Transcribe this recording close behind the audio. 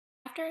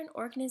After an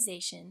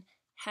organization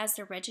has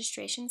their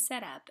registration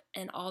set up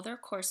and all their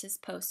courses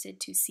posted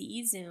to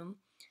CEZoom,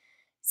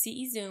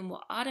 CEZoom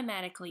will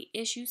automatically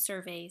issue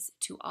surveys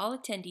to all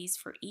attendees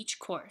for each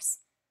course,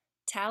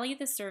 tally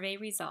the survey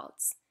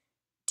results,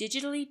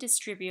 digitally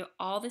distribute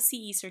all the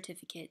CE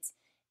certificates,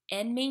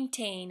 and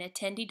maintain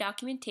attendee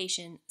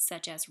documentation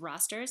such as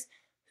rosters,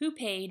 who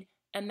paid,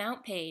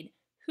 amount paid,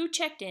 who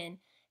checked in,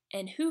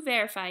 and who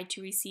verified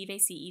to receive a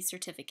CE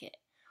certificate.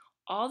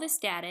 All this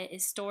data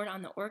is stored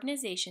on the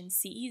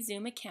organization's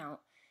CEZoom account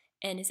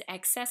and is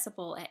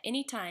accessible at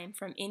any time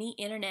from any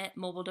internet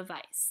mobile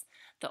device.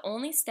 The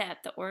only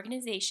step the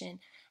organization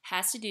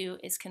has to do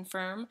is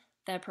confirm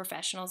the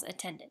professional's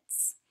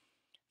attendance.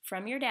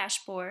 From your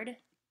dashboard,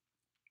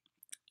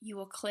 you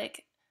will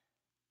click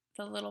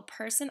the little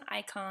person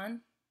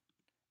icon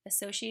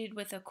associated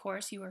with the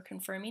course you are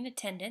confirming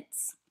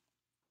attendance.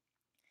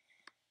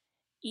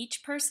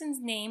 Each person's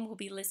name will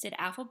be listed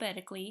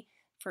alphabetically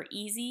for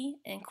easy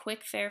and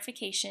quick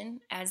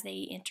verification as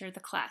they enter the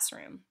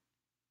classroom.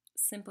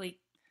 Simply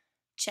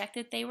check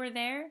that they were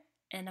there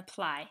and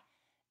apply.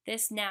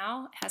 This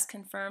now has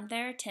confirmed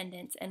their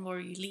attendance and will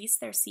release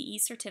their CE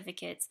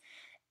certificates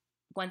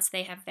once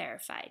they have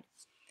verified.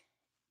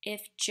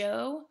 If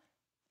Joe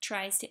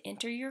tries to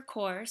enter your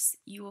course,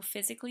 you will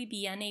physically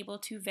be unable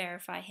to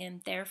verify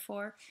him.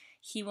 Therefore,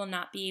 he will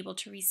not be able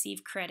to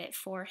receive credit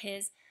for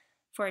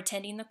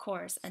attending the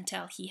course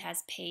until he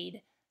has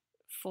paid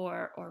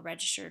for or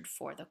registered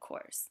for the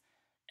course.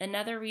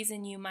 Another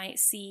reason you might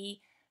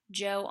see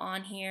Joe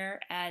on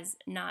here as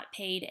not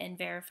paid and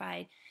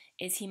verified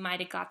is he might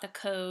have got the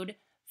code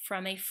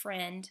from a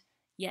friend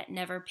yet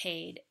never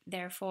paid.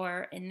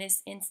 Therefore, in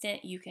this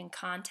instant, you can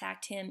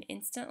contact him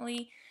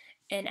instantly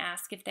and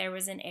ask if there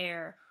was an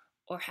error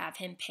or have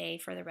him pay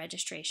for the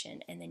registration,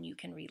 and then you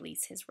can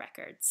release his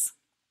records.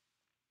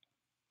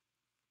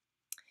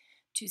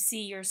 To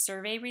see your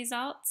survey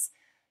results,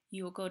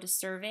 you will go to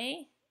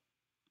Survey,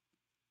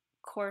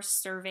 Course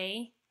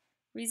Survey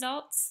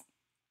Results,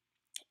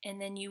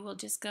 and then you will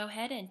just go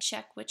ahead and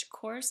check which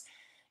course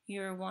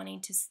you're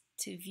wanting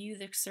to view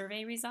the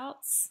survey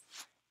results,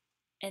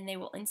 and they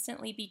will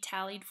instantly be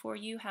tallied for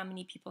you, how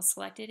many people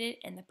selected it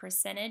and the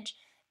percentage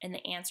and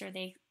the answer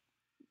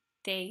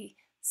they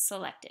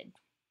selected.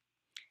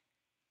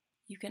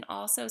 You can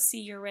also see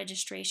your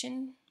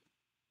registration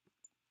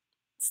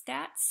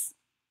stats.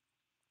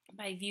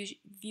 By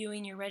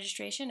viewing your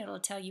registration, it'll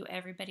tell you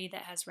everybody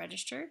that has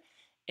registered.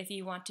 If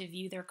you want to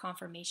view their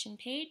confirmation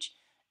page,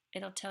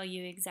 it'll tell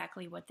you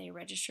exactly what they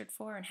registered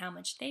for and how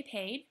much they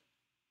paid.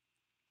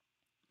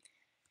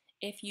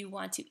 If you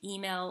want to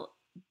email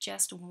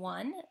just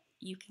one,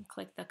 you can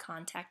click the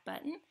contact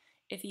button.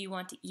 If you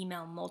want to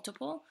email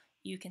multiple,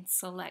 you can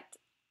select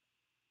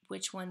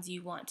which ones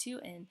you want to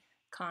and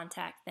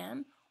contact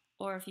them.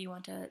 Or if you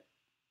want to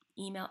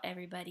email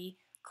everybody,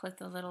 click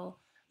the little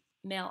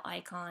mail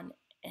icon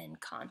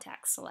and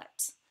contact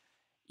select.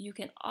 You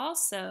can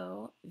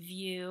also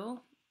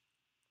view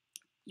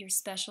your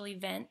special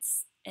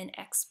events and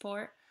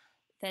export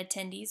the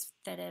attendees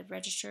that have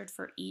registered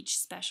for each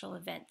special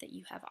event that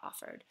you have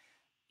offered.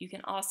 You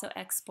can also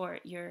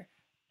export your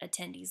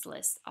attendees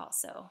list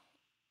also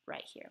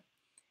right here.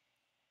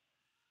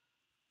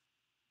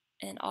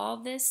 And all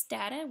this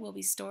data will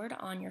be stored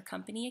on your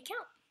company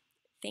account.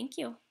 Thank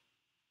you.